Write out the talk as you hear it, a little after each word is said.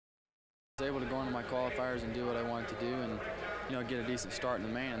Able to go into my qualifiers and do what I wanted to do, and get a decent start in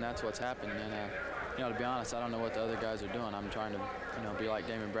the main, and that's what's happened. And to be honest, I don't know what the other guys are doing. I'm trying to be like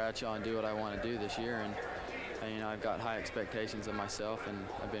Damon Bradshaw and do what I want to do this year, and I've got high expectations of myself, and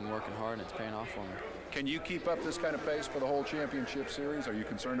I've been working hard, and it's paying off for me. Can you keep up this kind of pace for the whole championship series? Are you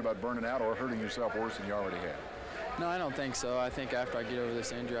concerned about burning out or hurting yourself worse than you already have? No, I don't think so. I think after I get over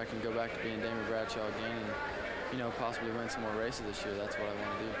this injury, I can go back to being Damon Bradshaw again, and possibly win some more races this year. That's what I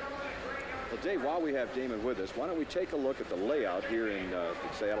want to do. Well, Dave, while we have Damon with us, why don't we take a look at the layout here in the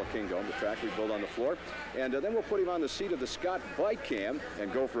Seattle Kingdome, the track we built on the floor, and then we'll put him on the seat of the Scott bike cam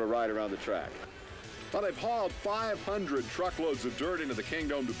and go for a ride around the track. Well, they've hauled 500 truckloads of dirt into the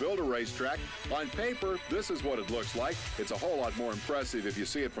Kingdome to build a racetrack. On paper, this is what it looks like. It's a whole lot more impressive if you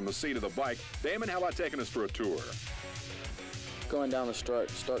see it from the seat of the bike. Damon, how about taking us for a tour? Going down the start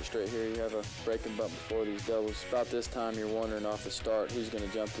straight here, you have a braking bump before these doubles. About this time, you're wondering off the start who's going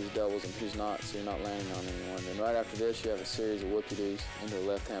to jump these doubles and who's not, so you're not landing on anyone. And right after this, you have a series of whoopie-doos into a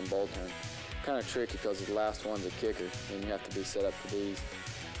left-hand bowl turn. Kind of tricky because the last one's a kicker, and you have to be set up for these.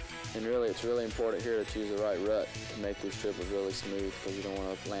 And really, it's really important here to choose the right rut to make these triples really smooth, because you don't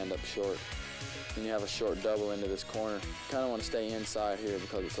want to land up short. And you have a short double into this corner. You kind of want to stay inside here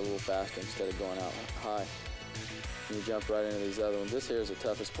because it's a little faster instead of going out high. And you jump right into these other ones. This here is the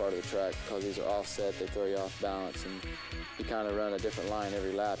toughest part of the track because these are offset, they throw you off balance, and you kind of run a different line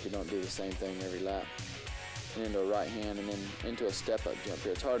every lap. You don't do the same thing every lap. And into a right hand and then into a step-up jump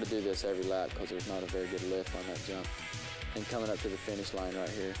here. It's hard to do this every lap because there's not a very good lift on that jump. And coming up to the finish line right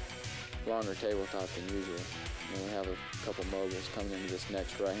here, longer tabletop than usual. And we have a couple moguls coming into this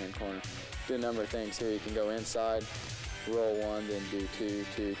next right-hand corner. Do a number of things here. You can go inside, roll one, then do two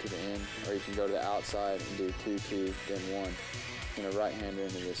to the end, or you can go to the outside and do two, then one, and a right-hander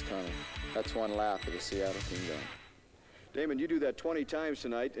into this tunnel. That's one lap of the Seattle Kingdome. Damon, you do that 20 times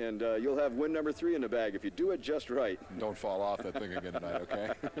tonight, and you'll have win number 3 in the bag if you do it just right. Don't fall off that thing again tonight, okay?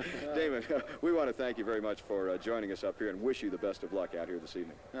 Damon, we want to thank you very much for joining us up here and wish you the best of luck out here this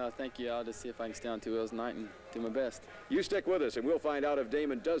evening. Thank you. I'll just see if I can stay on 2 wheels tonight and do my best. You stick with us, and we'll find out if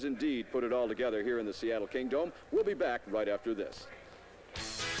Damon does indeed put it all together here in the Seattle Kingdome. We'll be back right after this.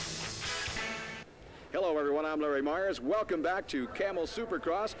 Hello, everyone. I'm Larry Myers. Welcome back to Camel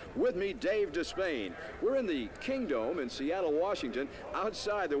Supercross. With me, Dave Despain. We're in the Kingdome in Seattle, Washington.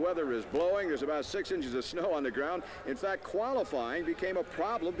 Outside, the weather is blowing. There's about 6 inches of snow on the ground. In fact, qualifying became a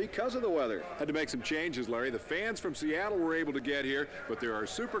problem because of the weather. Had to make some changes, Larry. The fans from Seattle were able to get here, but there are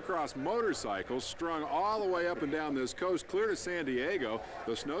Supercross motorcycles strung all the way up and down this coast, clear to San Diego.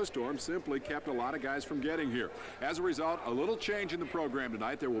 The snowstorm simply kept a lot of guys from getting here. As a result, a little change in the program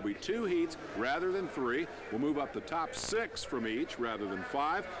tonight. There will be 2 heats rather than 3. We'll move up the top 6 from each rather than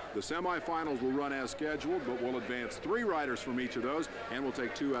 5. The semifinals will run as scheduled, but we'll advance 3 riders from each of those, and we'll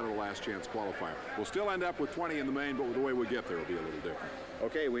take 2 out of the last chance qualifier. We'll still end up with 20 in the main, but the way we get there will be a little different.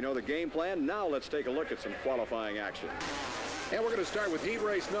 Okay, we know the game plan. Now let's take a look at some qualifying action. And we're going to start with heat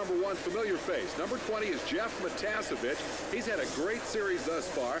race number 1, familiar face. Number 20 is Jeff Matiasevich. He's had a great series thus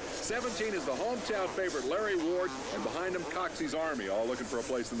far. 17 is the hometown favorite Larry Ward, and behind him Coxey's Army, all looking for a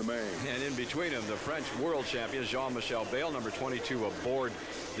place in the main. And in between them, the French world champion Jean-Michel Bale, number 22, aboard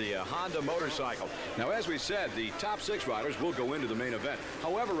the Honda motorcycle. Now, as we said, the top 6 riders will go into the main event.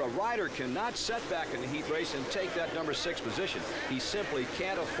 However, a rider cannot set back in the heat race and take that number 6 position. He simply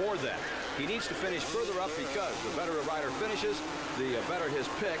can't afford that. He needs to finish further up because the better a rider finishes, the better his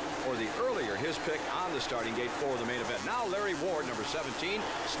pick, or the earlier his pick on the starting gate for the main event. Now Larry Ward, number 17,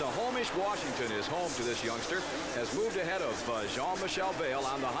 Snohomish, Washington, is home to this youngster, has moved ahead of Jean-Michel Bale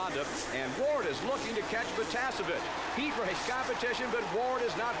on the Honda, and Ward is looking to catch Matiasevich. Heat race competition, but Ward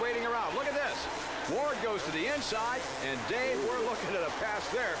is not waiting around. Look at this. Ward goes to the inside, and Dave, we're looking at a pass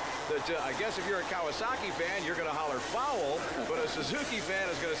there that I guess if you're a Kawasaki fan, you're going to holler foul, but a Suzuki fan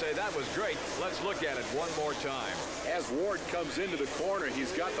is going to say that was great. Let's look at it one more time. As Ward comes into the corner,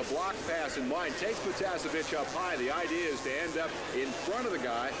 he's got the block pass in mind, takes Matiasevich up high. The idea is to end up in front of the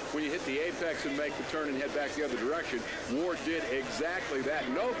guy when you hit the apex and make the turn and head back the other direction. Ward did exactly that.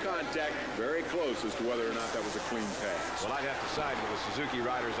 No contact, very close as to whether or not that was a clean pass. Well, I'd have to side with the Suzuki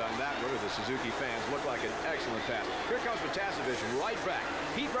riders on that one, or the Suzuki fans. Look like an excellent pass. Here comes Matiasevich right back.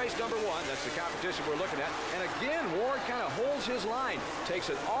 Heat race number 1, that's the competition we're looking at. And again, Ward kind of holds his line, takes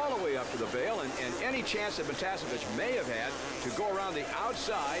it all the way up to the bale, and any chance that Matiasevich may have had to go around the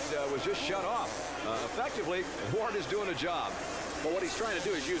outside was just shut off. Effectively, Ward is doing a job. But what he's trying to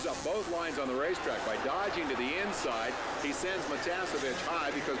do is use up both lines on the racetrack. By dodging to the inside, he sends Matiasevich high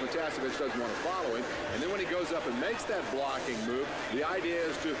because Matiasevich doesn't want to follow him. And then when he goes up and makes that blocking move, the idea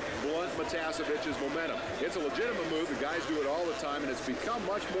is to blunt Matiasevich's momentum. It's a legitimate move. The guys do it all the time, and it's become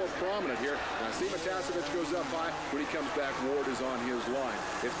much more prominent here. And I see Matiasevich goes up high. When he comes back, Ward is on his line.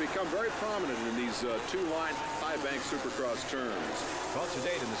 It's become very prominent in these two-line high-bank Supercross turns. Well, to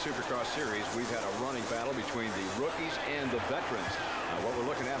date in the Supercross Series, we've had a running battle between the rookies and the veterans. What we're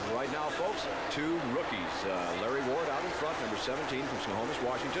looking at right now, folks, two rookies. Larry Ward out in front, number 17 from Snohomish,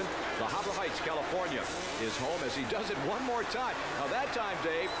 Washington. La Habra Heights, California is home as he does it one more time. Now, that time,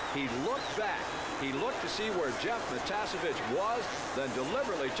 Dave, he looked back. He looked to see where Jeff Matiasevich was, then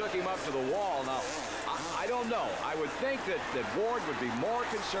deliberately took him up to the wall. Now, I don't know. I would think that Ward would be more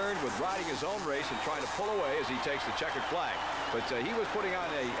concerned with riding his own race and trying to pull away as he takes the checkered flag. But he was putting on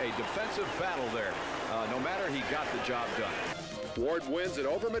a defensive battle there. No matter, he got the job done. Ward wins it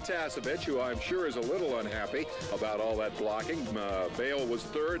over Matiasevich, who I'm sure is a little unhappy about all that blocking. Bale was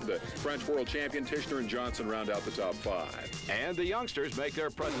third. The French world champion Tischner and Johnson round out the top five. And the youngsters make their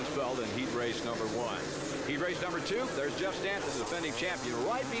presence felt in heat race number 1. Heat race number 2, there's Jeff Stanton, the defending champion.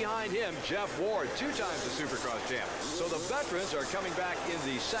 Right behind him, Jeff Ward, 2 times the Supercross champ. So the veterans are coming back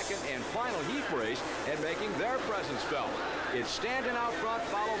in the second and final heat race and making their presence felt. It's Stanton out front,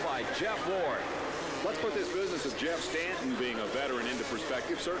 followed by Jeff Ward. Let's put this business of Jeff Stanton being a veteran into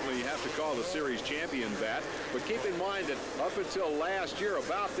perspective. Certainly you have to call the series champion that, but keep in mind that up until last year,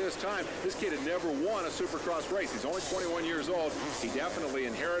 about this time, this kid had never won a Supercross race. He's only 21 years old. He definitely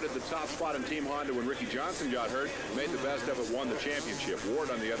inherited the top spot in Team Honda when Ricky Johnson got hurt, made the best of it, won the championship. Ward,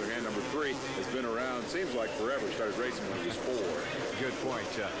 on the other hand, number 3, has been around, seems like forever. Started racing when he was 4. Good point.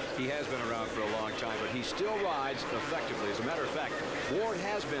 He has been around for a long time, but he still rides effectively. As a matter of fact, Ward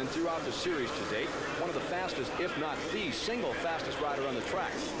has been throughout the series to date one of the fastest, if not the single fastest rider on the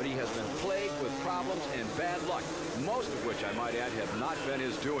track, but he has been plagued with problems and bad luck, most of which, I might add, have not been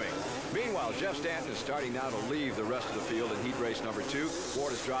his doing. Meanwhile, Jeff Stanton is starting now to leave the rest of the field in heat race number 2.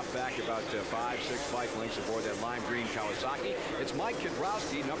 Ward has dropped back about 5-6 bike lengths aboard that lime green Kawasaki. It's Mike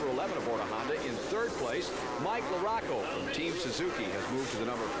Kidrowski, number 11 aboard a Honda, in 3rd place. Mike LaRocco from Team Suzuki has moved to the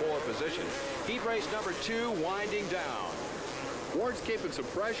number 4 position. Heat race number 2 winding down. Ward's keeping some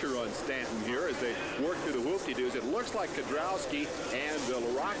pressure on Stanton here as they work through the whoop-de-doos. It looks like Kidrowski and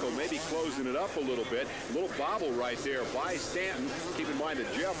LaRocco may be closing it up a little bit. A little bobble right there by Stanton. Keep in mind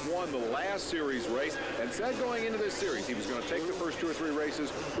that Jeff won the last series race and said going into this series he was going to take the first 2 or 3 races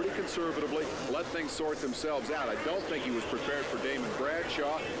pretty conservatively, let things sort themselves out. I don't think he was prepared for Damon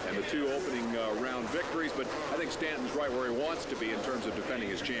Bradshaw and the 2 opening round victories, but I think Stanton's right where he wants to be in terms of defending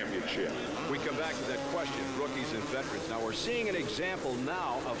his championship. We come back to that question, rookies and veterans. Now, we're seeing an example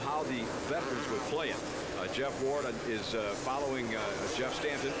now of how the veterans would play it. Jeff Ward is following Jeff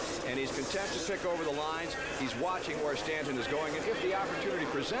Stanton, and he's content to pick over the lines. He's watching where Stanton is going, and if the opportunity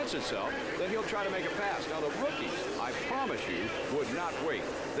presents itself, then he'll try to make a pass. Now, the rookies, I promise you, would not wait.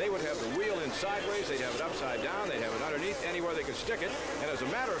 They would have the wheel in sideways, they'd have it upside down, they'd have it underneath, anywhere they could stick it. And as a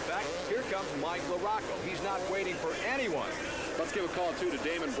matter of fact, here comes Mike LaRocco. He's not waiting for anyone. Let's give a call, too, to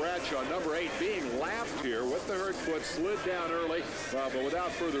Damon Bradshaw, number 8, being lapped here with the hurt foot, slid down early, but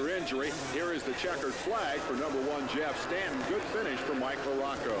without further injury. Here is the checkered flag for number 1, Jeff Stanton. Good finish for Mike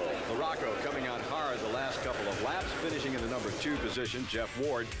LaRocco. LaRocco coming on hard the last couple of laps, finishing in the number 2 position. Jeff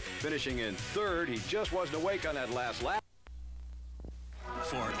Ward finishing in 3rd. He just wasn't awake on that last lap.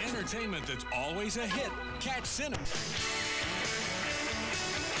 For entertainment that's always a hit, catch Cinema.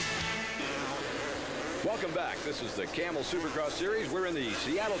 Welcome back. This is the Camel Supercross Series. We're in the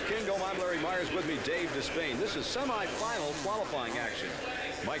Seattle Kingdom. I'm Larry Myers. With me, Dave Despain. This is semifinal qualifying action.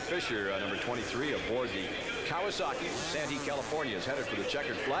 Mike Fisher, number 23, aboard the Kawasaki from Santee, California, is headed for the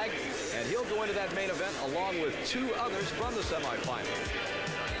checkered flag, and he'll go into that main event along with 2 others from the semifinals.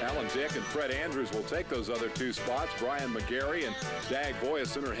 Alan Dick and Fred Andrews will take those other 2 spots. Brian McGarry and Dag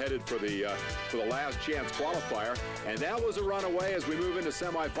Boyesen are headed for the last chance qualifier. And that was a runaway. As we move into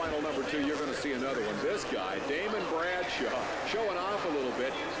semifinal number 2, you're going to see another one. This guy, Damon Bradshaw, showing off a little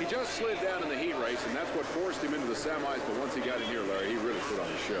bit. He just slid down in the heat race, and that's what forced him into the semis. But once he got in here, Larry, he really put on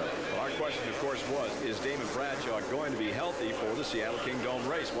the show. Well, our question, of course, was, is Damon Bradshaw going to be healthy for the Seattle Kingdom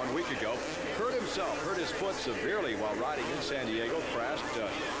race? 1 week ago, hurt his foot severely while riding in San Diego, crashed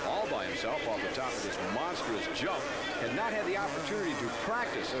all by himself off the top of this monstrous jump. Had not had the opportunity to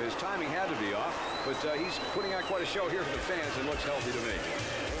practice, so his timing had to be off. But he's putting on quite a show here for the fans and looks healthy to me.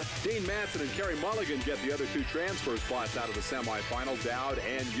 Dean Matson and Kerry Mulligan get the other two transfer spots out of the semifinal. Dowd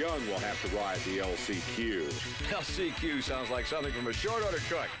and Young will have to ride the LCQ. LCQ sounds like something from a short order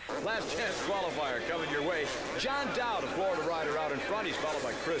cook. Last chance qualifier coming your way. John Dowd, a Florida rider, out in front. He's followed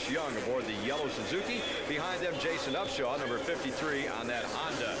by Chris Young aboard the yellow Suzuki. Behind them, Jason Upshaw, number 53 on that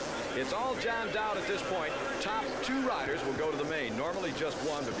Honda. It's all John Dowd at this point. Top two riders will go to the main. Normally just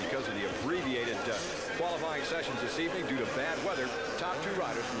one, but because of the abbreviated qualifying sessions this evening due to bad weather, top two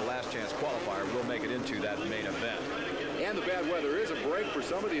riders from the last chance qualifier will make it into that main event. And the bad weather is a break for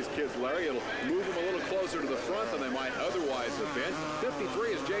some of these kids, Larry. It'll move them a little closer to the front than they might otherwise have been. 53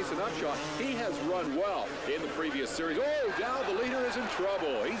 is Jason Upshaw. He has run well in the previous series. Oh, Dowd, the leader, is in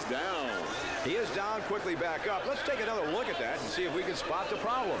trouble. He's down. He is down, quickly back up. Let's take another look at that and see if we can spot the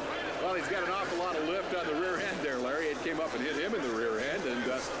problem. Well, he's got an awful lot of lift on the rear end there, Larry. It came up and hit him in the rear end and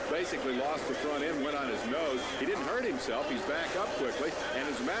basically lost the front end, went on his nose. He didn't hurt himself. He's back up quickly. And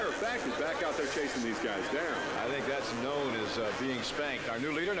as a matter of fact, he's back out there chasing these guys down. I think that's known as being spanked. Our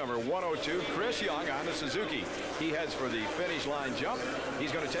new leader, number 102, Chris Young on the Suzuki. He heads for the finish line jump.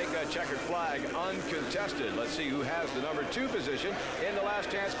 He's going to take that checkered flag uncontested. Let's see who has the number 2 position in the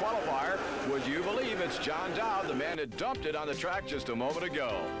last chance qualifier. Would you believe it's John Dowd, the man that dumped it on the track just a moment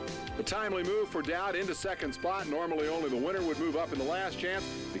ago. A timely move for Dowd into second spot. Normally only the winner would move up in the last chance.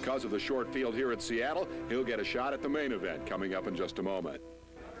 Because of the short field here at Seattle, he'll get a shot at the main event coming up in just a moment.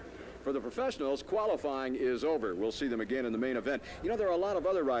 For the professionals, qualifying is over. We'll see them again in the main event. You know, there are a lot of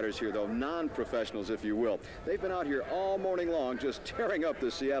other riders here, though, non-professionals, if you will. They've been out here all morning long just tearing up the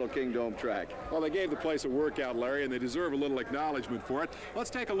Seattle Kingdome track. Well, they gave the place a workout, Larry, and they deserve a little acknowledgement for it.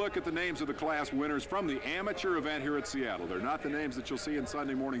 Let's take a look at the names of the class winners from the amateur event here at Seattle. They're not the names that you'll see in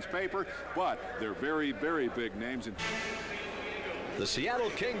Sunday morning's paper, but they're very, very big names. The Seattle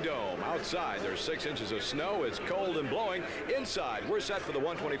Kingdome. Outside, there's 6 inches of snow. It's cold and blowing. Inside, we're set for the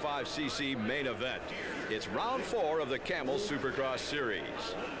 125cc main event. It's round 4 of the Camel Supercross Series.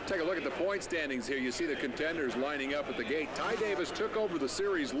 Take a look at the point standings here. You see the contenders lining up at the gate. Ty Davis took over the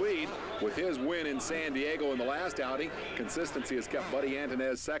series lead with his win in San Diego in the last outing. Consistency has kept Buddy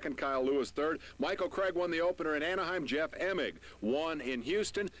Antonez second, Kyle Lewis third. Michael Craig won the opener in Anaheim. Jeff Emig won in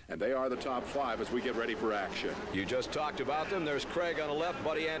Houston, and they are the top 5 as we get ready for action. You just talked about them. There's Craig on the left.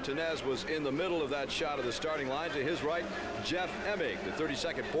 Buddy Antonez was in the middle of that shot of the starting line. To his right, Jeff Emig. The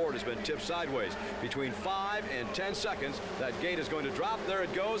 32nd board has been tipped sideways. Between 5 and 10 seconds, that gate is going to drop. There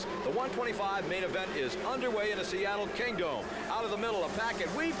it goes. The 125 main event is underway in the Seattle Kingdome. Out of the middle of the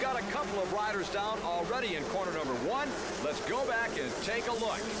packet, we've got a couple of riders down already in corner number 1. Let's go back and take a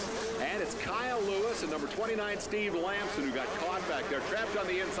look. And it's Kyle Lewis and number 29, Steve Lamson, who got caught back there, trapped on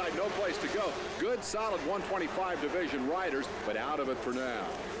the inside, no place to go. Good, solid 125 division riders, but out of it for now.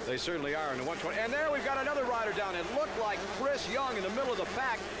 They certainly are in the 120. And there we've got another rider down. It looked like Chris Young in the middle of the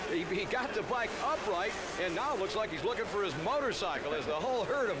pack. He got the bike upright, and now it looks like he's looking for his motorcycle as the whole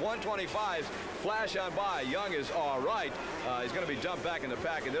herd of 125s flash on by. Young is all right. He's going to be dumped back in the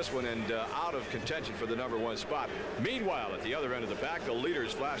pack in this one and out of contention for the number 1 spot. Meanwhile, at the other end of the pack, the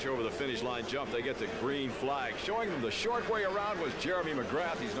leaders flash over the finish line jump. They get the green flag. Showing them the short way around was Jeremy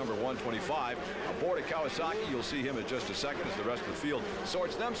McGrath. He's number 125. Aboard a Kawasaki, you'll see him in just a second as the rest of the field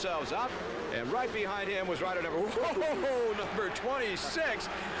sorts themselves out. And right behind him was rider number 26.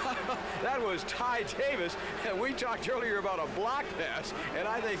 That was Ty Davis. And we talked earlier about a block pass. And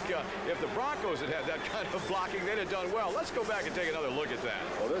I think if the Broncos had had that kind of blocking, they'd have done well. Let's go back and take another look at that.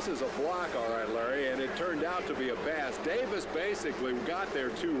 Well, this is a block, all right, Larry, and it turned out to be a pass. Davis basically got there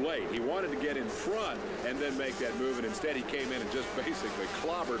too late. He wanted to get in front and then make that move, and instead he came in and just basically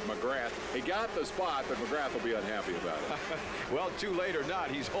clobbered McGrath. He got the spot, but McGrath will be unhappy about it. Well, too late or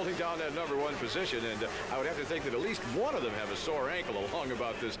not, he's holding down that number 1 position, and I would have to think that at least one of them have a sore ankle along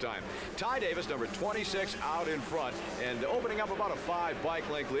about this time. Ty Davis, number 26, out in front, and opening up about a 5 bike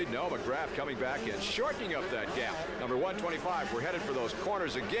length lead. No, McGrath coming back and shortening up that gap. Number 125, we're headed for those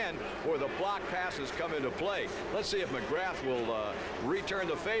corners again where the block passes come into play. Let's see if McGrath will return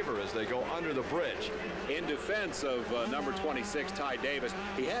the favor as they go under the bridge. In defense of number 26, Ty Davis,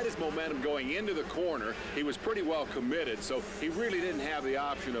 he had his momentum going into the corner. He was pretty well committed, so he really didn't have the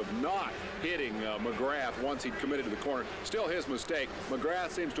option of not hitting McGrath once he'd committed to the corner. Still his mistake.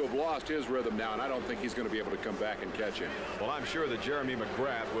 McGrath seems to have lost his rhythm now, and I don't think he's going to be able to come back and catch him. Well, I'm sure that Jeremy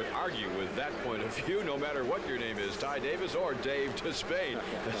McGrath would argue with that point of view, no matter what your name is, Ty Davis or Dave Despain.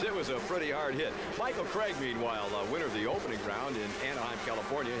 It was a pretty hard hit. Michael Craig, meanwhile, winner of the opening round in Anaheim,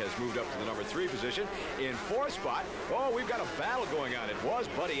 California, has moved up to the number 3 position. In 4th spot, oh, we've got a battle going on. It was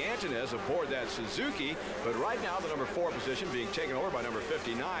Buddy Antonez aboard that Suzuki, but right now the number 4 position being taken over by number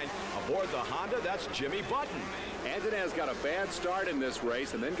 59 aboard the Honda. That's Jimmy Button. Antonez got a bad start in this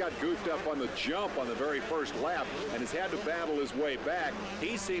race and then got goofed up on the jump on the very first lap and has had to battle his way back.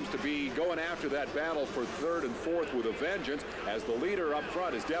 He seems to be going after that battle for third and fourth with a vengeance, as the leader up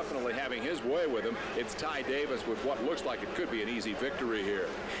front is definitely having his way with him. It's Ty Davis with what looks like it could be an easy victory here.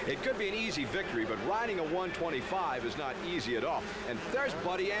 It could be an easy victory, but riding a 125 is not easy at all. And there's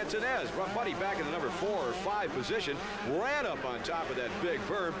Buddy Antonez. Buddy back in the number 4 or 5 position, ran up on top of that big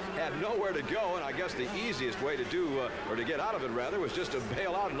berm, had nowhere to go, and I guess the easiest way to do, or to get out of it rather, was just to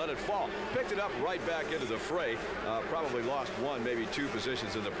bail out and let it fall. Picked it up right back into the fray. Probably lost 1, maybe 2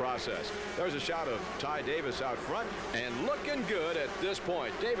 positions in the process. There's a shot of Ty Davis out front, and looking good at this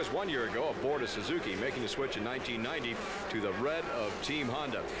point. Davis 1 year ago aboard a Suzuki, making the switch in 1990 to the red of Team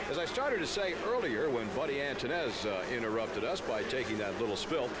Honda. As I started to say earlier when Buddy Antonez interrupted us by taking that little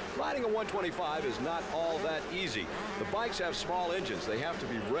spill, riding a 125 is not all that easy. The bikes have small engines. They have to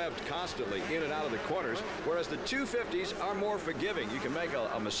be revved constantly in and out of the corners, whereas the 250s are more forgiving. You can make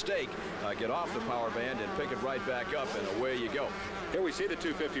a mistake, get off the power band and pick it right back up, and away you go. Here we see the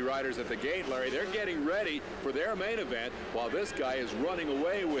 250 riders at the gate, Larry. They're getting ready for their main event while this guy is running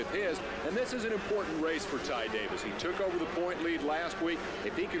away with his. And this is an important race for Ty Davis. He took over the point lead last week.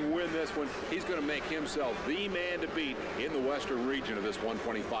 If he can win this one, he's going to make himself the man to beat in the western region of this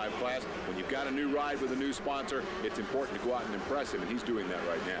 125 class. When you've got a new ride with a new sponsor, it's important to go out and impress him, and he's doing that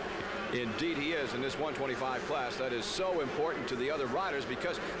right now. Indeed he is in this 125 class. That is so important to the other riders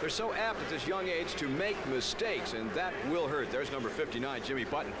because they're so apt at this young age to make mistakes, and that will hurt. There's number 59, Jimmy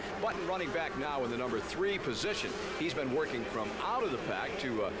Button. Button running back now in the number 3 position. He's been working from out of the pack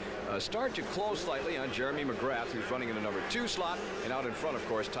to start to close slightly on Jeremy McGrath, who's running in the number 2 slot, and out in front, of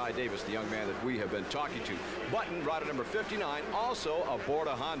course, Ty Davis, the young man that we have been talking to. Button, rider number 59, also aboard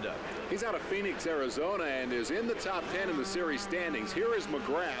a Honda. He's out of Phoenix, Arizona, and is in the top 10 in the series standings. Here is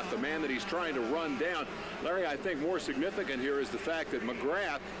McGrath, the man that he's trying to run down. Larry, I think more significant here is the fact that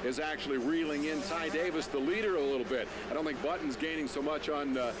McGrath is actually reeling in Ty Davis, the leader, a little bit. I don't think Button's gaining so much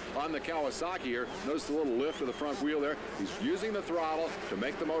on the Kawasaki here. Notice the little lift of the front wheel there. He's using the throttle to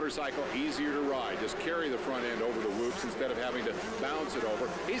make the motorcycle easier to ride. Just carry the front end over the whoops instead of having to bounce it over.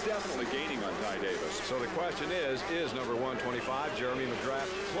 He's definitely gaining on Ty Davis. So the question is number 125, Jeremy McGrath,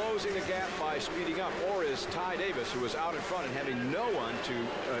 closing the gap by speeding up, or is Ty Davis, who is out in front and having no one to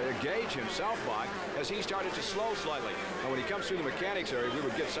gauge himself by, as he started to slow slightly? Now, when he comes through the mechanics area, we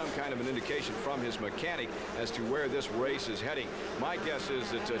would get some kind of an indication from his mechanic as to where this race is heading. My guess is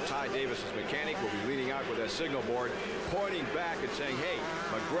that Ty Davis's mechanic will be leaning out with that signal board, pointing back and saying, hey,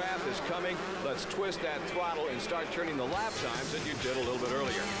 McGrath is coming. Let's twist that throttle and start turning the lap times that you did a little bit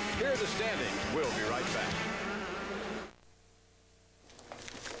earlier. Here are the standings. We'll be right back.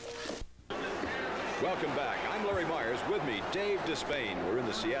 Welcome back. I'm Larry Myers. With me, Dave Despain. We're in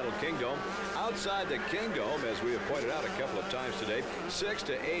the Seattle Kingdome. Outside the Kingdome, as we have pointed out a couple of times today, 6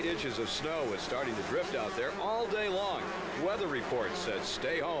 to 8 inches of snow is starting to drift out there all day long. Weather reports said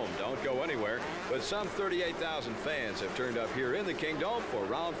stay home, don't go anywhere. But some 38,000 fans have turned up here in the Kingdome for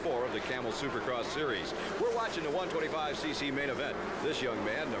round 4 of the Camel Supercross Series. We're watching the 125cc main event. This young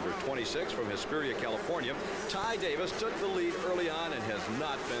man, number 26 from Hesperia, California, Ty Davis, took the lead early on and has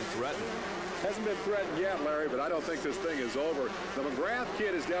not been threatened. Hasn't been threatened yet, Larry, but I don't think this thing is over. The McGrath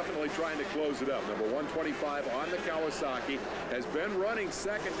kid is definitely trying to close it up. Number 125 on the Kawasaki has been running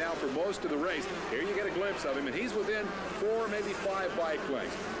second now for most of the race. Here you get a glimpse of him, and he's within 4, maybe 5 bike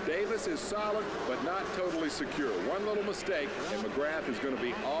lengths. Davis is solid, but not totally secure. One little mistake, and McGrath is going to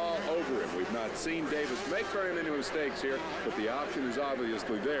be all over him. We've not seen Davis make very many mistakes here, but the option is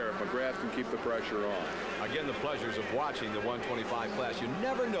obviously there. McGrath can keep the pressure on. Again, the pleasures of watching the 125 class. You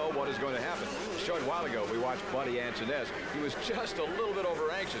never know what is going to happen. Showed a while ago, we watched Buddy Antonez. He was just a little bit over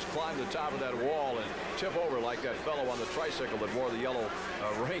anxious, climb the top of that wall and tip over like that fellow on the tricycle that wore the yellow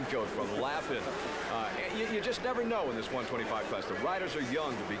raincoat from Laugh-In. You just never know in this 125 class. The riders are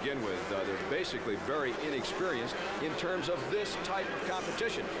young to begin with. They're basically very inexperienced in terms of this type of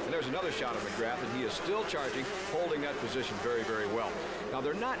competition. And there's another shot of McGrath, and he is still charging, holding that position very, very well. Now,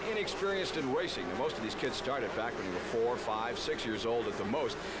 they're not inexperienced in racing. Most of these kids started back when they were 4, 5, 6 years old at the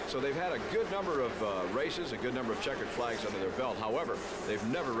most. So they've had a good number of races, a good number of checkered flags under their belt. However, they've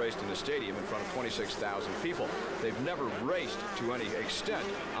never raced in a stadium in front of 26,000 people. They've never raced to any extent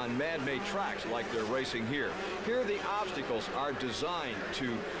on man-made tracks like they're racing here. Here, the obstacles are designed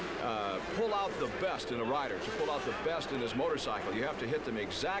to pull out the best in a rider, to pull out the best in his motorcycle. You have to hit them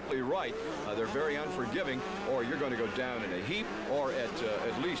exactly right. They're very unforgiving, or you're going to go down in a heap, or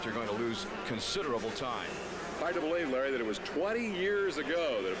at least you're going to lose considerable time. Hard to believe, Larry, that it was 20 years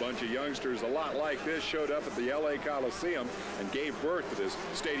ago that a bunch of youngsters a lot like this showed up at the LA Coliseum and gave birth to this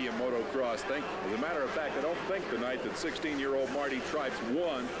stadium motocross thing. As a matter of fact, I don't think the night that 16-year-old Marty Tripes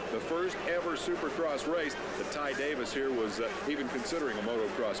won the first ever Supercross race that Ty Davis here was even considering a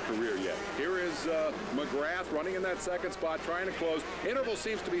motocross career yet. Here is McGrath running in that second spot, trying to close. Interval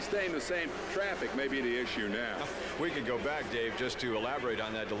seems to be staying the same. Traffic may be the issue now. We could go back, Dave, just to elaborate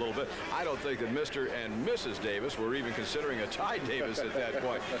on that a little bit. I don't think that Mr. and Mrs. Davis were even considering a Ty Davis at that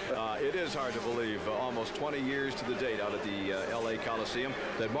point. It is hard to believe, almost 20 years to the date out at the LA Coliseum,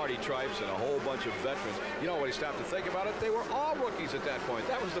 that Marty Tripes and a whole bunch of veterans, you know, when he stopped to think about it, they were all rookies at that point.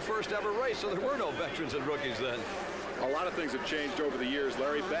 That was the first ever race, so there were no veterans and rookies then. A lot of things have changed over the years,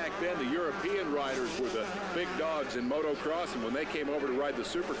 Larry. Back then, the European riders were the big dogs in motocross, and when they came over to ride the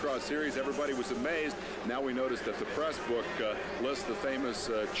Supercross series, everybody was amazed. Now we notice that the press book lists the famous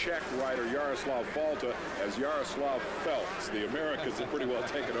Czech rider Jaroslav Falta as Jaroslav Phelps. The Americans have pretty well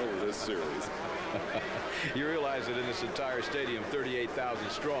taken over this series. You realize that in this entire stadium, 38,000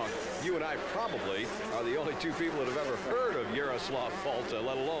 strong, you and I probably are the only two people that have ever heard of Jaroslav Falta,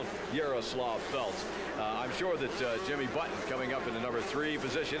 let alone Jaroslav Phelps. I'm sure that Jimmy Button, coming up in the number 3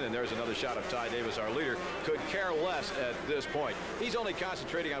 position, and there's another shot of Ty Davis, our leader, could care less at this point. He's only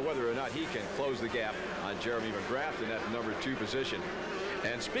concentrating on whether or not he can close the gap on Jeremy McGrath in that number 2 position.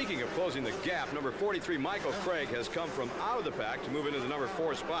 And speaking of closing the gap, number 43, Michael Craig, has come from out of the pack to move into the number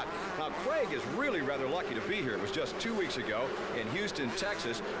 4 spot. Now, Craig is really rather lucky to be here. It was just 2 weeks ago in Houston,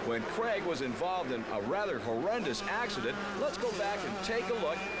 Texas, when Craig was involved in a rather horrendous accident. Let's go back and take a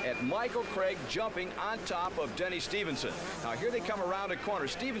look at Michael Craig jumping on top of Denny Stevenson. Now, here they come around a corner.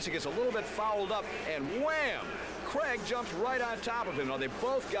 Stevenson gets a little bit fouled up, and wham! Craig jumps right on top of him. Now, they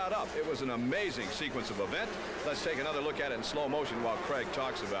both got up. It was an amazing sequence of events. Let's take another look at it in slow motion while Craig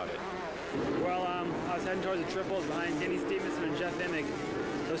talks about it. Well, I was heading towards the triples behind Denny Stevenson and Jeff Emick.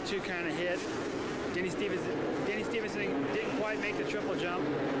 Those two kind of hit. Denny Stevenson didn't quite make the triple jump.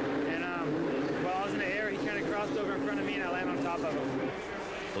 And while I was in the air, he kind of crossed over in front of me, and I landed on top of him.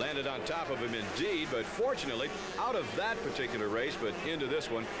 Landed on top of him indeed, but fortunately out of that particular race, but into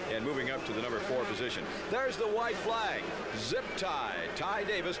this one and moving up to the number 4 position. There's the white flag. Zip tie. Ty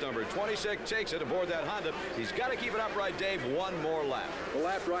Davis, number 26, takes it aboard that Honda. He's got to keep it upright, Dave. One more lap. The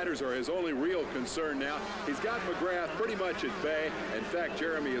lap riders are his only real concern now. He's got McGrath pretty much at bay. In fact,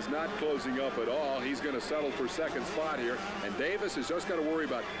 Jeremy is not closing up at all. He's going to settle for second spot here, and Davis has just got to worry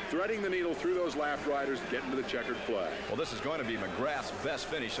about threading the needle through those lap riders, getting to the checkered flag. Well, this is going to be McGrath's best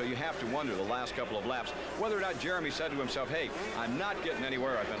finish. So you have to wonder the last couple of laps whether or not Jeremy said to himself, hey, I'm not getting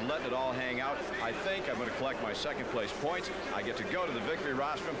anywhere. I've been letting it all hang out. I think I'm going to collect my second place points. I get to go to the victory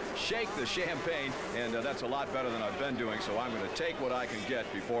rostrum, shake the champagne, and that's a lot better than I've been doing. So I'm going to take what I can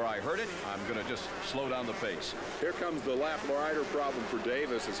get before I hurt it. I'm going to just slow down the pace. Here comes the lap rider problem for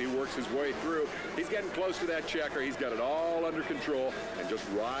Davis as he works his way through. He's getting close to that checker. He's got it all under control and just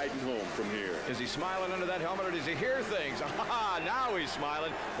riding home from here. Is he smiling under that helmet, or does he hear things? Ah, now he's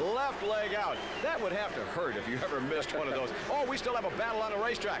smiling. Left leg out. That would have to hurt if you ever missed one of those. Oh, we still have a battle on the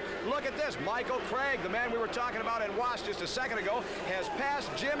racetrack. Look at this. Michael Craig, the man we were talking about and watched just a second ago, has passed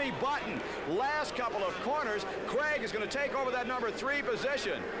Jimmy Button. Last couple of corners, Craig is going to take over that number 3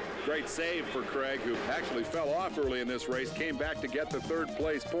 position. Great save for Craig, who actually fell off early in this race, came back to get the 3rd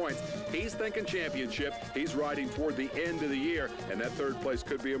place points. He's thinking championship. He's riding toward the end of the year, and that 3rd place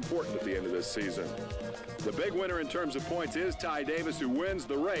could be important at the end of this season. The big winner in terms of points is Ty Davis, who wins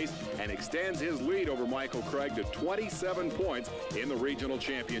the race and extends his lead over Michael Craig to 27 points in the regional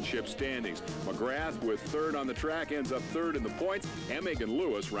championship standings. McGrath, with 3rd on the track, ends up 3rd in the points. Emig and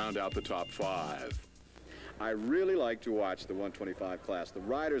Lewis round out the top 5. I really like to watch the 125 class. The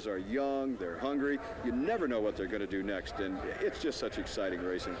riders are young, they're hungry. You never know what they're going to do next, and it's just such exciting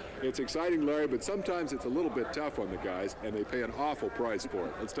racing. It's exciting, Larry, but sometimes it's a little bit tough on the guys, and they pay an awful price for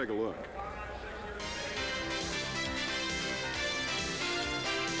it. Let's take a look.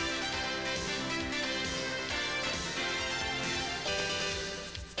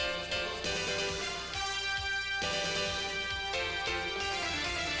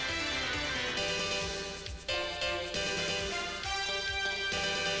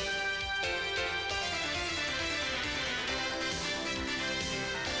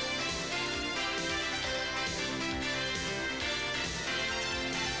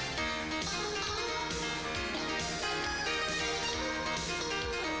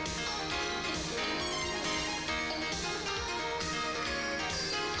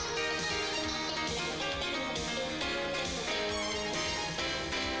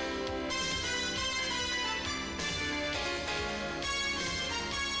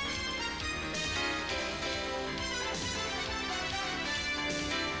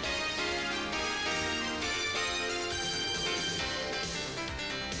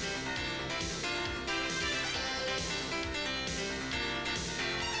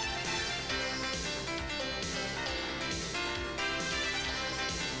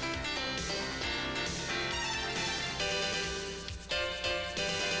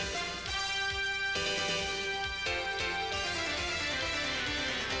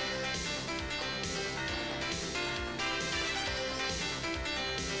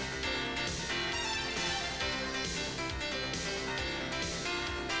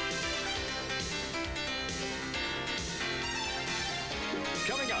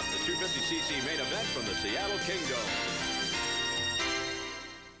 250cc main event from the Seattle Kingdom.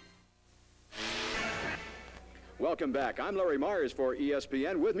 Welcome back. I'm Larry Myers for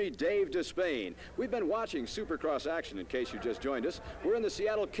ESPN. With me, Dave Despain. We've been watching Supercross action in case you just joined us. We're in the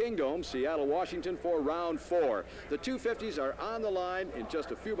Seattle Kingdom, Seattle, Washington for round 4. The 250s are on the line in just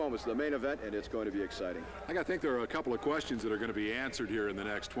a few moments of the main event, and it's going to be exciting. I think there are a couple of questions that are going to be answered here in the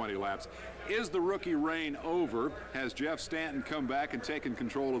next 20 laps. Is the rookie reign over? Has Jeff Stanton come back and taken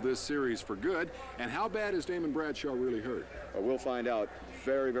control of this series for good? And how bad is Damon Bradshaw really hurt? We'll find out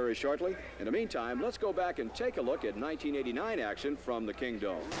very, very shortly. In the meantime, let's go back and take a look at 1989 action from the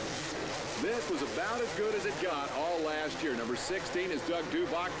Kingdom. This was about as good as it got all last year. Number 16 is Doug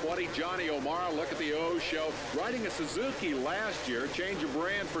Dubach, 20, Johnny O'Mara. Look at the O show. Riding a Suzuki last year, change of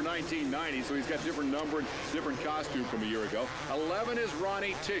brand for 1990, so he's got different number and different costume from a year ago. 11 is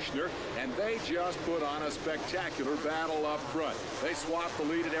Ronnie Tishner, and they just put on a spectacular battle up front. They swapped the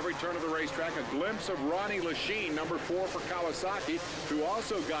lead at every turn of the racetrack. A glimpse of Ronnie Lachine, number 4 for Kawasaki, who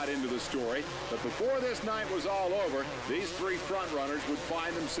also got into the story. But before this night was all over, these three front runners would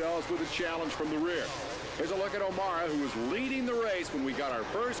find themselves with a challenge from the rear. Here's a look at O'Mara, who was leading the race when we got our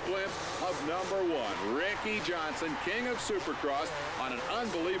first glimpse of number 1, Ricky Johnson, king of Supercross, on an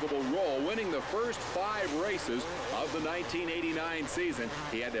unbelievable roll, winning the first 5 races of the 1989 season.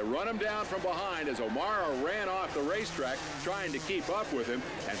 He had to run him down from behind as O'Mara ran off the racetrack trying to keep up with him.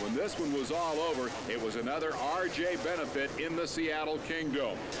 And when this one was all over, it was another R.J. benefit in the Seattle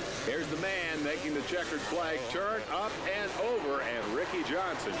Kingdom. Here's the man making the checkered flag turn up and over, and Ricky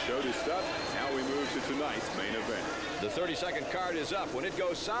Johnson showed his stuff. Now we move to tonight's main event. The 30-second card is up. When it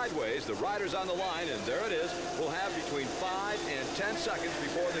goes sideways, the rider's on the line, and there it is. We'll have between 5 and 10 seconds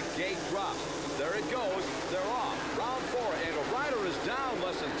before the gate drops. There it goes. They're off. Round 4, and a rider is down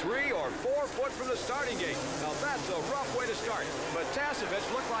less than 3 or 4 foot from the starting gate. Now, that's a rough way to start. Matiasevich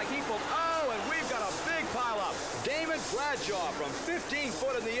looked like he pulled. Oh, and we've got a big pile-up. Damon Bradshaw from 15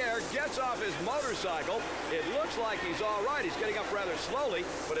 foot in the air gets off his motorcycle. It looks like he's all right. He's getting up rather slowly,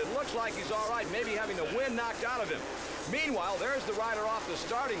 but it looks like he's all right, maybe having the wind knocked out of him. Meanwhile, there's the rider off the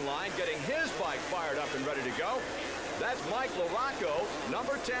starting line getting his bike fired up and ready to go. That's Mike LaRocco,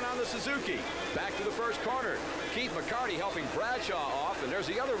 number 10 on the Suzuki. Back to the first corner. Keith McCarty helping Bradshaw off, and there's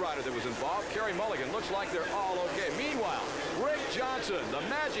the other rider that was involved, Kerry Mulligan. Looks like they're all okay. Meanwhile, Rick Johnson, the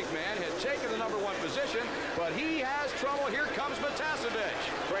Magic Man, had taken the number 1 position, but he has trouble. Here comes Matiasevich.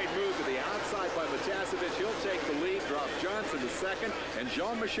 Great move to the outside by Matiasevich. He'll take the lead, drop Johnson to second, and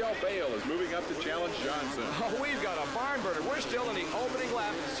Jean-Michel Bale is moving up to challenge Johnson. Oh, we've got a barn burner. We're still in the opening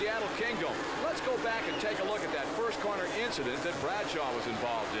lap of the Seattle Kingdom. Let's go back and take a look at that first corner incident that Bradshaw was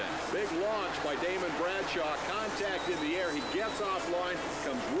involved in. Big launch by Damon Bradshaw. Contact in the air. He gets offline,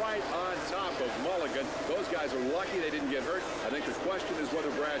 comes right on top of Mulligan. Those guys are lucky they didn't get hurt. I think the question is whether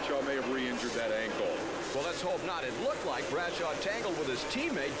Bradshaw may have re-injured that ankle. Well, let's hope not. It looked like Bradshaw tangled with his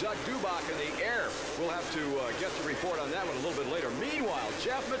teammate, Doug Dubach, in the air. We'll have to get the report on that one a little bit later. Meanwhile,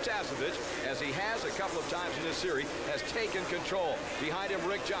 Jeff Matiasevich, as he has a couple of times in this series, has taken control. Behind him,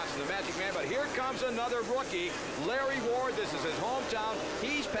 Rick Johnson, the Magic Man, but here comes another rookie, Larry Ward. This is his hometown.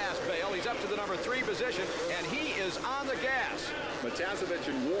 He's past Bale. He's up to the number 3 position, and he is on the gas. Matiasevich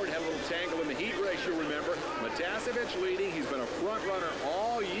and Ward had a little tangle in the heat race, you'll remember. Matiasevich leading. He's been a front runner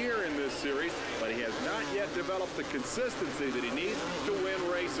all year in this series, but he has not yet developed the consistency that he needs to win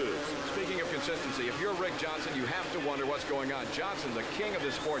races. Speaking of consistency, if you're Rick Johnson, you have to wonder what's going on. Johnson, the king of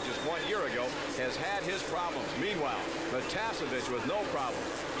the sport just 1 year ago, has had his problems. Meanwhile, Matiasevich with no problems.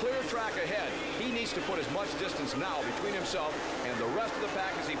 Clear track ahead. He needs to put as much distance now between himself and the rest of the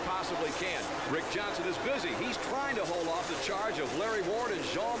pack as he possibly can. Rick Johnson is busy. He's trying to hold off the charge of Larry Ward and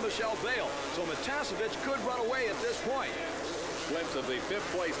Jean-Michel Bale. So Matiasevich could run away at this point. Glimpse of the 5th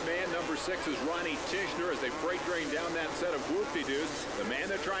place man. Number 6 is Ronnie Tishner as they freight train down that set of whoop-de-doos. The man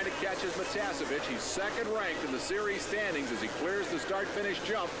they're trying to catch is Matiasevich. He's second ranked in the series standings as he clears the start-finish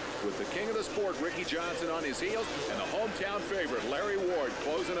jump with the king of the sport, Ricky Johnson, on his heels, and the hometown favorite, Larry Ward,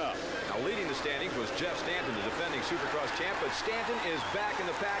 closing up. Now, leading the standings was Jeff Stanton, the defending Supercross champ, but Stanton is back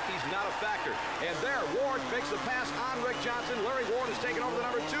in the pack. He's not a factor. And there, Ward makes the pass on Rick Johnson. Larry Ward has taken over the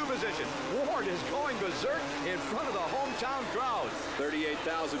number 2 position. Ward is going berserk in front of the hometown crowd.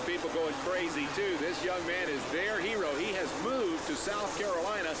 38,000 people going crazy, too. This young man is their hero. He has moved to South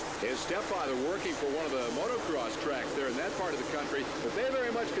Carolina. His stepfather working for one of the motocross tracks there in that part of the country. But they very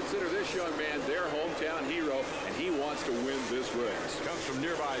much consider this young man their hometown hero, and he wants to win this race. Comes from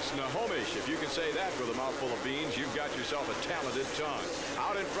nearby Snohomish. Romish. If you can say that with a mouthful of beans, you've got yourself a talented tongue.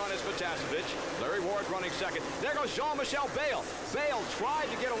 Out in front is Matiasevich. Larry Ward running second. There goes Jean-Michel Bale. Bale tried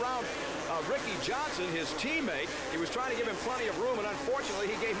to get around Ricky Johnson, his teammate. He was trying to give him plenty of room, and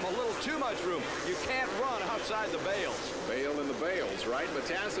unfortunately, he gave him a little too much room. You can't run outside the bales. Bale in the bales, right?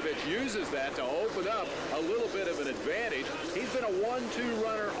 Matiasevich uses that to open up a little bit of an advantage. He's been a 1-2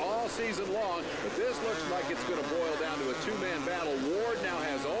 runner all season long, but this looks like it's going to boil down to a two-man battle. Ward now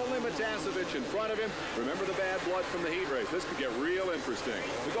has only Matiasevich in front of him. Remember the bad blood from the heat race. This could get real interesting.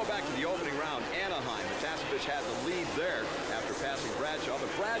 We go back to the opening round, Anaheim. Matiasevich had the lead there after passing Bradshaw, but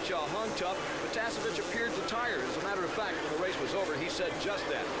Bradshaw hung tough. Matiasevich appeared to tire. As a matter of fact, when the race was over, he said just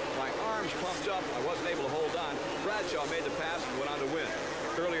that. My arms pumped up. I wasn't able to hold on. Bradshaw made the pass and went on to win.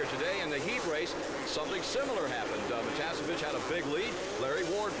 Earlier today in the heat race, something similar happened. Matiasevich had a big lead. Larry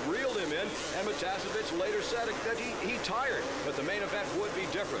Ward reeled him in, and Matiasevich later said that he tired, but the main event would be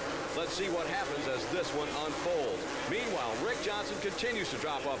different. Let's see what happens as this one unfolds. Meanwhile, Rick Johnson continues to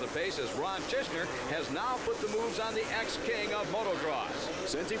drop off the pace as Ron Tishner has now put the moves on the ex-king of motocross.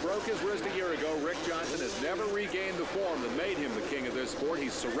 Since he broke his wrist a year ago, Rick Johnson has never regained the form that made him the king of this sport.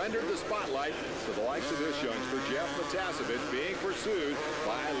 He's surrendered the spotlight to the likes of this youngster, Jeff Matiasevich, being pursued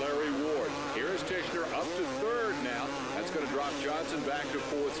by Larry Ward. Here's Tishner up to third now. That's going to drop Johnson back to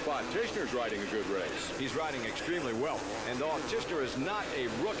fourth spot. Tishner's riding a good race. He's riding extremely well. And though Tishner is not a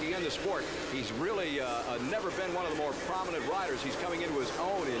rookie in the sport, he's really never been one of the more prominent riders. He's coming into his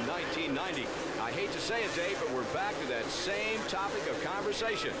own in 1990. I hate to say it, Dave, but we're back to that same topic of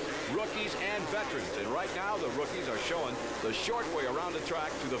conversation. Rookies and veterans. And right now, the rookies are showing the short way around the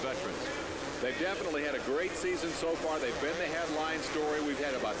track to the veterans. They've definitely had a great season so far. They've been the headline story. We've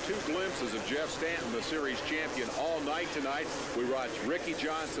had about 2 glimpses of Jeff Stanton, the series champion, all night tonight. We watched Ricky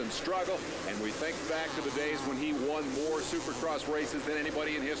Johnson struggle, and we think back to the days when he won more Supercross races than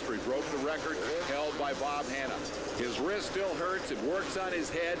anybody in history. Broke the record held by Bob Hanna. His wrist still hurts. It works on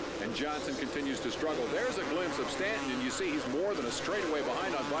his head, and Johnson continues to struggle. There's a glimpse of Stanton, and you see he's more than a straightaway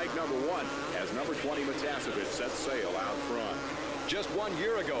behind on bike number 1 as number 20 Matiasevich sets sail out front. Just 1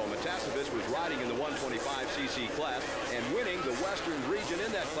 year ago, Matiasevich was riding in the 125cc class and winning the Western region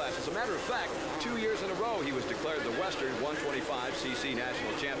in that class. As a matter of fact, 2 years in a row, he was declared the Western 125cc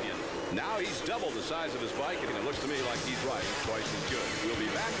national champion. Now he's double the size of his bike, and it looks to me like he's riding twice as good. We'll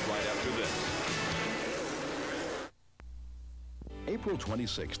be back right after this. April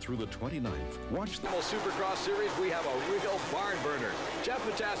 26th through the 29th. Watch the AMA Supercross Series. We have a real barn burner. Jeff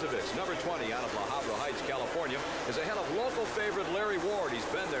Matiasevich, number 20 out of La Habra Heights, California, is ahead of local favorite Larry Ward. He's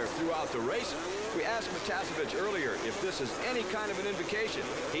been there throughout the race. We asked Matiasevich earlier if this is any kind of an indication,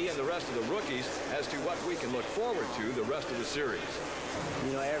 he and the rest of the rookies, as to what we can look forward to the rest of the series.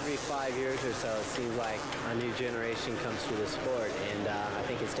 You know, every 5 years or so, it seems like a new generation comes through the sport, and I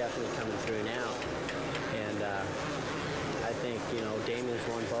think it's definitely coming through now. And I think, you know, Damien's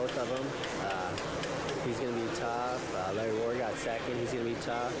won both of them. He's going to be tough. Larry Ward got second. He's going to be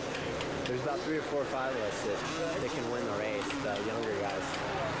tough. There's about 3 or 4 or 5 of us that can win the race, the younger guys.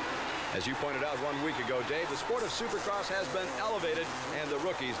 As you pointed out 1 week ago, Dave, the sport of Supercross has been elevated, and the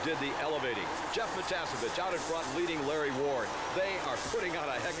rookies did the elevating. Jeff Matiasevich out in front, leading Larry Ward. They are putting on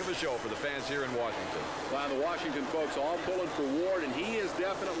a heck of a show for the fans here in Washington. Well, the Washington folks all pulling for Ward, and he is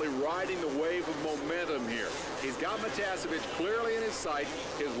definitely riding the wave of momentum here. He's got Matiasevich clearly in his sight.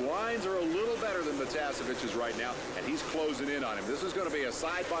 His lines are a little better than Matiasevich's right now, and he's closing in on him. This is going to be a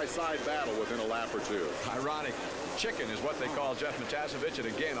side-by-side battle within a lap or 2. Ironic. Chicken is what they call Jeff Matiasevich, and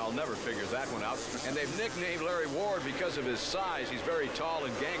again, I'll never figure that one out. And they've nicknamed Larry Ward because of his size. He's very tall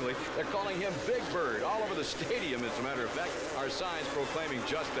and gangly. They're calling him Big Bird. All over the stadium, as a matter of fact, are signs proclaiming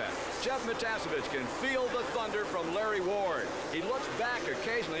just that. Jeff Matiasevich can feel the thunder from Larry Ward. He looks back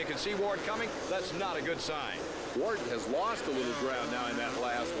occasionally and can see Ward coming. That's not a good sign. Ward has lost a little ground now in that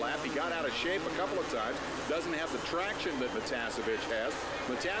last lap. He got out of shape a couple of times. Doesn't have the traction that Matiasevich has.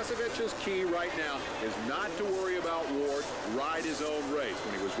 Matiasevich's key right now is not to worry about Ward, ride his own race.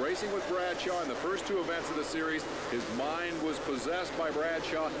 When he was racing with Bradshaw in the first 2 events of the series, his mind was possessed by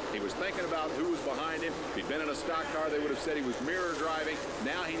Bradshaw. He was thinking about who was behind him. If he'd been in a stock car, they would have said he was mirror driving.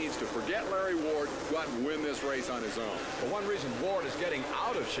 Now he needs to forget Larry Ward, go out and win this race on his own. Well, one reason Ward is getting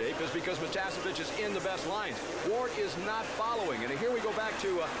out of shape is because Matiasevich is in the best lines. Ward is not following. And here we go back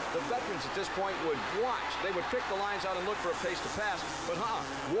to the veterans at this point would watch. They would pick the lines out and look for a pace to pass. But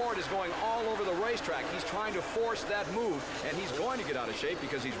Ward is going all over the racetrack. He's trying to force that move, and he's going to get out of shape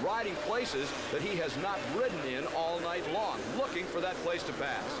because he's riding places that he has not ridden in all night long, looking for that place to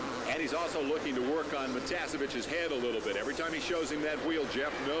pass. And he's also looking to work on Matiasevich's head a little bit. Every time he shows him that wheel,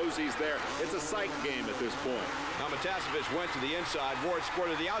 Jeff knows he's there. It's a sight game at this point. Now, Matiasevich went to the inside. Ward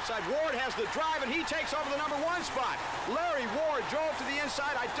scored to the outside. Ward has the drive, and he takes over the #1 spot. Larry Ward drove to the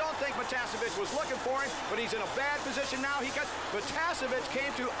inside. I don't think Matiasevich was looking for him, but he's in a bad position now. Matiasevich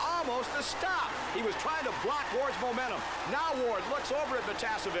came to almost a stop. He was trying to block Ward's momentum. Now Ward looks over at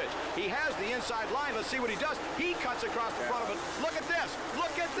Matiasevich. He has the inside line. Let's see what he does. He cuts across the front of it. Look at this.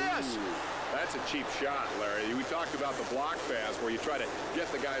 Look at this. That's a cheap shot, Larry. We talked about the block pass where you try to get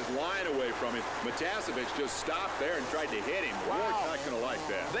the guy's line away from him. Matiasevich just stopped there and tried to hit him. Wow. Ward's not going to like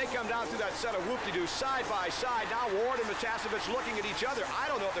that. They come down through that set of whoop-de-doo side by side. Now Ward and Matiasevich looking at each other. I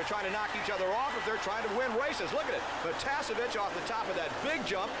don't know if they're trying to knock each other off, if they're trying to win races. Look at it. Matiasevich off the top of that big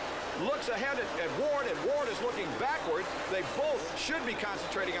jump looks ahead at Ward, and Ward is looking backward. They both should be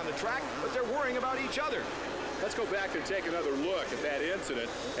concentrating on the track, but they're worrying about each other. Let's go back and take another look at that incident.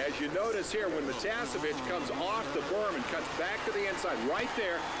 As you notice here, when Matiasevich comes off the berm and cuts back to the inside, right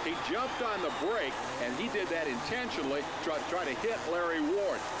there, he jumped on the brake, and he did that intentionally, try to hit Larry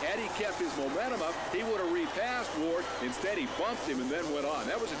Ward. Had he kept his momentum up, he would have repassed Ward. Instead, he bumped him and then went on.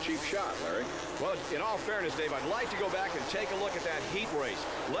 That was a cheap shot, Larry. Well, in all fairness, Dave, I'd like to go back and take a look at that heat race.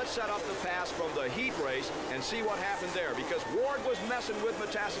 Let's set up the pass from the heat race and see what happened there, because Ward was messing with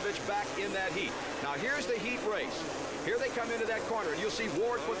Matiasevich back in that heat. Now, here's the heat race. Here they come into that corner, and you'll see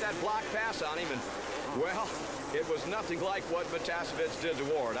Ward put that block pass on him, and, well, it was nothing like what Matiasevich did to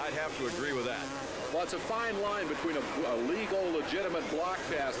Ward. I'd have to agree with that. Well, it's a fine line between a legal, legitimate block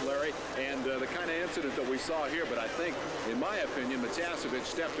pass, Larry, and the kind of incident that we saw here. But I think, in my opinion, Matiasevich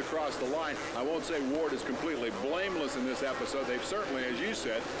stepped across the line. I won't say Ward is completely blameless in this episode. They've certainly, as you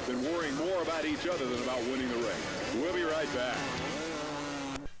said, been worrying more about each other than about winning the race. We'll be right back.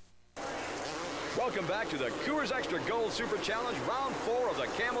 Welcome back to the Coors Extra Gold Super Challenge, round 4 of the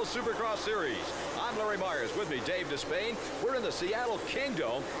Camel Supercross Series. I'm Larry Myers. With me, Dave Despain. We're in the Seattle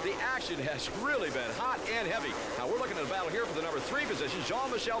Kingdom. The action has really been hot and heavy. Now, we're looking at a battle here for the #3 position.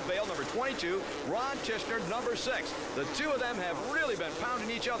 Jean-Michel Bayle, #22. Ron Tischner, #6. The two of them have really been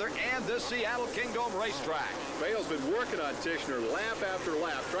pounding each other and this Seattle Kingdom racetrack. Bayle's been working on Tischner lap after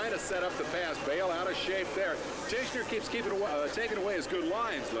lap, trying to set up the pass. Bayle out of shape there. Tischner keeps taking away his good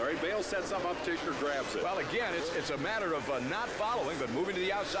lines, Larry. Bayle sets some up, Tischner grabs it. Well, again, it's a matter of not following, but moving to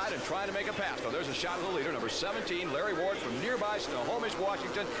the outside and trying to make a pass. Now, there's a shot of the leader, #17, Larry Ward from nearby Snohomish,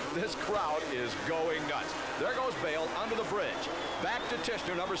 Washington. This crowd is going nuts. There goes Bayle under the bridge. Back to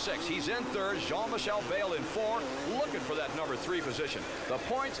Tischner, #6. He's in 3rd. Jean-Michel Bayle in 4, looking for that #3 position. The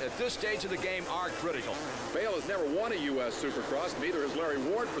points at this stage of the game are critical. Bayle has never won a U.S. Supercross, neither has Larry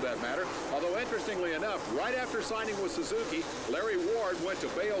Ward for that matter. Although, interestingly enough, right after signing with Suzuki, Larry Ward went to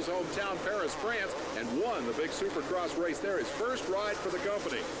Bayle's hometown, Paris, France, and won the big Supercross race there, his first ride for the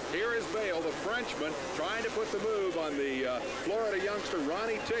company. Here is Bayle, the Frenchman, trying to put the move on the Florida youngster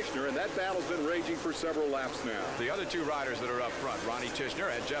Ronnie Tischner, and that battle's been raging for several laps now. The other two riders that are up front, Ronnie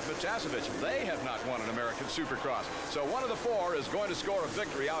Tischner and Jeff Matiasevich, they have not won an American Supercross. So one of the 4 is going to score a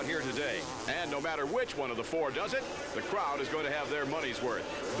victory out here today. And no matter which one of the 4 does it, the crowd is going to have their money's worth.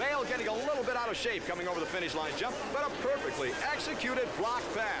 Bayle getting a little bit out of shape coming over the finish line jump, but a perfectly executed block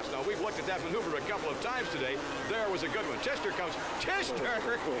pass. Now, we've looked at that maneuver a couple of times today. There was a good one. Tischner comes. Tischner!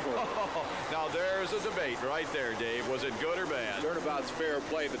 Oh, now, there's a debate right there, Dave. Was it good or bad? Turnabout's fair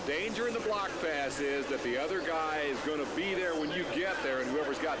play. The danger in the block pass is that the other guy is going to be there when you get there, and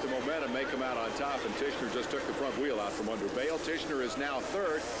whoever's got the momentum may come out on top, and Tischner just took the front wheel out from under Bayle. Tischner is now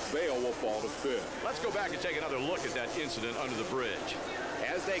 3rd. Bayle will fall to 5th. Let's go back and take another look at that incident under the bridge.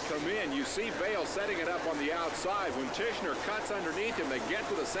 As they come in, you see Bayle setting it up on the outside. When Tischner cuts underneath him, they get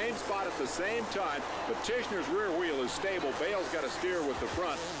to the same spot at the same time, but Tischner's rear wheel is stable. Bayle's got to steer with the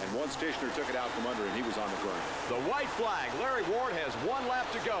front, and once Tischner took it out from under him, he was on the ground. The white flag. Larry Ward has 1 lap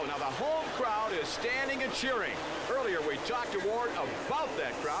to go. Now, the home crowd is standing and cheering. Earlier, we talked to Ward about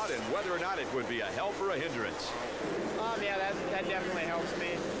that crowd and whether or not it would be a help or a hindrance. Yeah, that definitely helps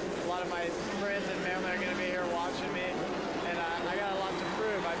me. A lot of my friends and family are going to be here watching me, and I got a lot to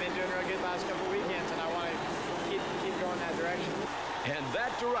prove. I've been doing real good the last couple weekends, and I want to keep going that direction. And that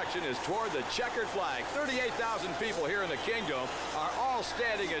direction is toward the checkered flag. 38,000 people here in the Kingdom are all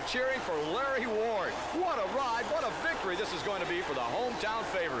standing and cheering for Larry Ward. What a ride, what a victory this is going to be for the hometown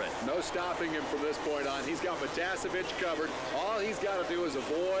favorite. No stopping him from this point on. He's got Matiasevich covered. All he's got to do is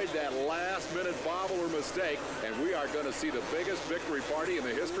avoid that last-minute bobble or mistake, and we are going to see the biggest victory party in the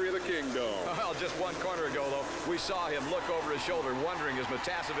history of the Kingdom. Well, just one corner ago, though, we saw him look over his shoulder, wondering, is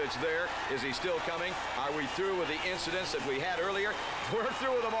Matiasevich there? Is he still coming? Are we through with the incidents that we had earlier? We're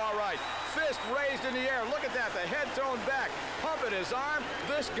through with them all right. Fist raised in the air. Look at that. The head thrown back. Pumping his arm.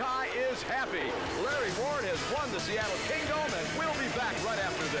 This guy is happy. Larry Ward has won the Seattle Kingdom, and we'll be back right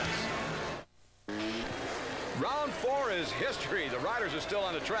after this. Round 4 is history. The riders are still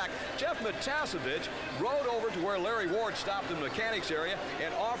on the track. Jeff Matiasevich rode over to where Larry Ward stopped in the mechanics area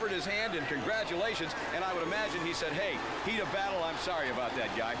and offered his hand in congratulations. And I would imagine he said, hey, heat of battle, I'm sorry about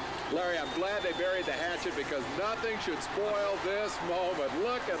that, guy. Larry, I'm glad they buried the hatchet because nothing should spoil this moment.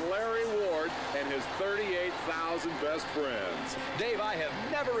 Look at Larry Ward and his 38,000 best friends. Dave, I have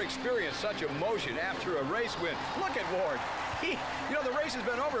never experienced such emotion after a race win. Look at Ward. You know, the race has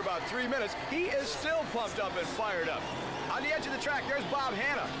been over about 3 minutes. He is still pumped up and fired up. On the edge of the track, there's Bob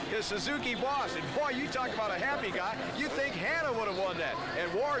Hanna, his Suzuki boss. And boy, you talk about a happy guy. You think Hanna would have won that.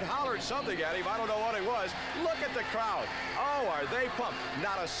 And Ward hollered something at him. I don't know what it was. Look at the crowd. Oh, are they pumped?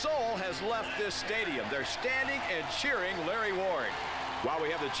 Not a soul has left this stadium. They're standing and cheering Larry Ward. While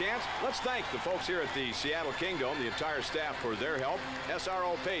we have the chance, let's thank the folks here at the Seattle Kingdome, the entire staff for their help,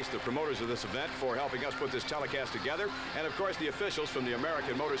 SRO Pace, the promoters of this event, for helping us put this telecast together, and of course the officials from the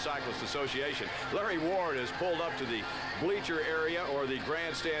American Motorcyclist Association. Larry Ward has pulled up to the bleacher area or the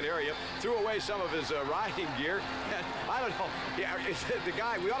grandstand area, threw away some of his riding gear, and I don't know, yeah, the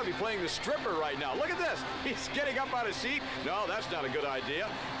guy, we ought to be playing the stripper right now. Look at this. He's getting up out of his seat. No, that's not a good idea.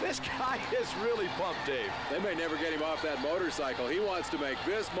 This guy is really pumped, Dave. They may never get him off that motorcycle. He wants to make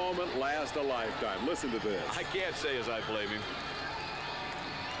this moment last a lifetime. Listen to this. I can't say as I blame him.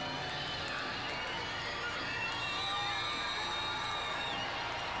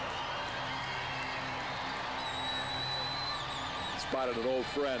 Spotted an old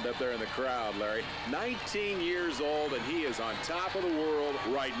friend up there in the crowd, Larry. 19 years old, and he is on top of the world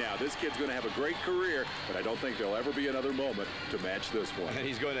right now. This kid's going to have a great career, but I don't think there'll ever be another moment to match this one. And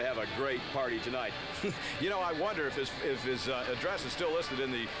he's going to have a great party tonight. You know, I wonder if his address is still listed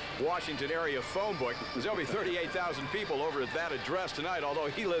in the Washington area phone book. There'll be 38,000 people over at that address tonight, although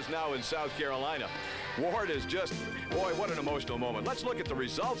he lives now in South Carolina. Ward is just, boy, what an emotional moment. Let's look at the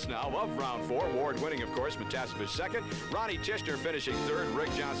results now of round 4. Ward winning, of course, Matiasevich second. Ronnie Tishner finishing third. Rick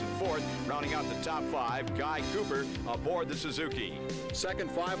Johnson fourth. Rounding out the top 5, Guy Cooper aboard the Suzuki. Second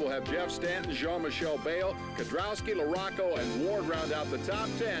 5 will have Jeff Stanton, Jean-Michel Bale, Kadrowski, LaRocco, and Ward round out the top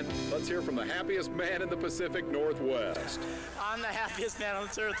 10. Let's hear from the happiest man in the Pacific Northwest. I'm the happiest man on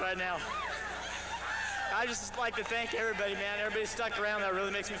this earth right now. I just like to thank everybody, man. Everybody stuck around. That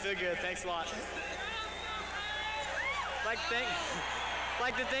really makes me feel good. Thanks a lot.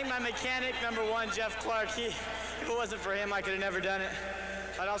 Like to thank my mechanic, number 1, Jeff Clark. If it wasn't for him, I could have never done it.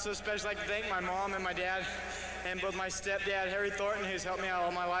 I'd also especially like to thank my mom and my dad, and both my stepdad, Harry Thornton, who's helped me out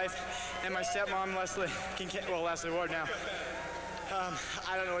all my life, and my stepmom, Leslie Ward now.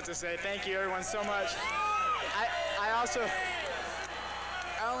 I don't know what to say. Thank you, everyone, so much.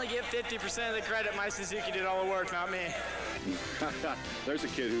 I only get 50% of the credit. My Suzuki did all the work, not me. There's a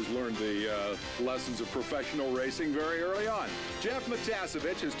kid who's learned the lessons of professional racing very early on. Jeff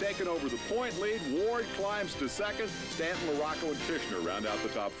Matiasevich has taken over the point lead. Ward climbs to second. Stanton, LaRocco, and Tishner round out the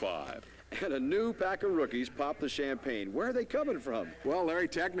top 5. And a new pack of rookies pop the champagne. Where are they coming from? Well, Larry,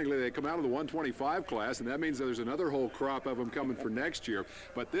 technically they come out of the 125 class, and that means that there's another whole crop of them coming for next year.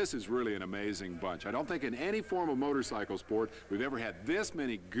 But this is really an amazing bunch. I don't think in any form of motorcycle sport we've ever had this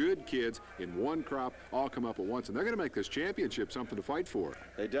many good kids in one crop all come up at once, and they're going to make this championship something to fight for.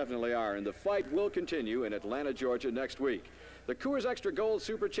 They definitely are, and the fight will continue in Atlanta, Georgia next week. The Coors Extra Gold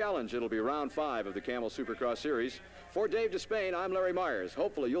Super Challenge. It'll be round 5 of the Camel Supercross Series. For Dave Despain, I'm Larry Myers.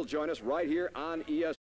 Hopefully you'll join us right here on ESPN.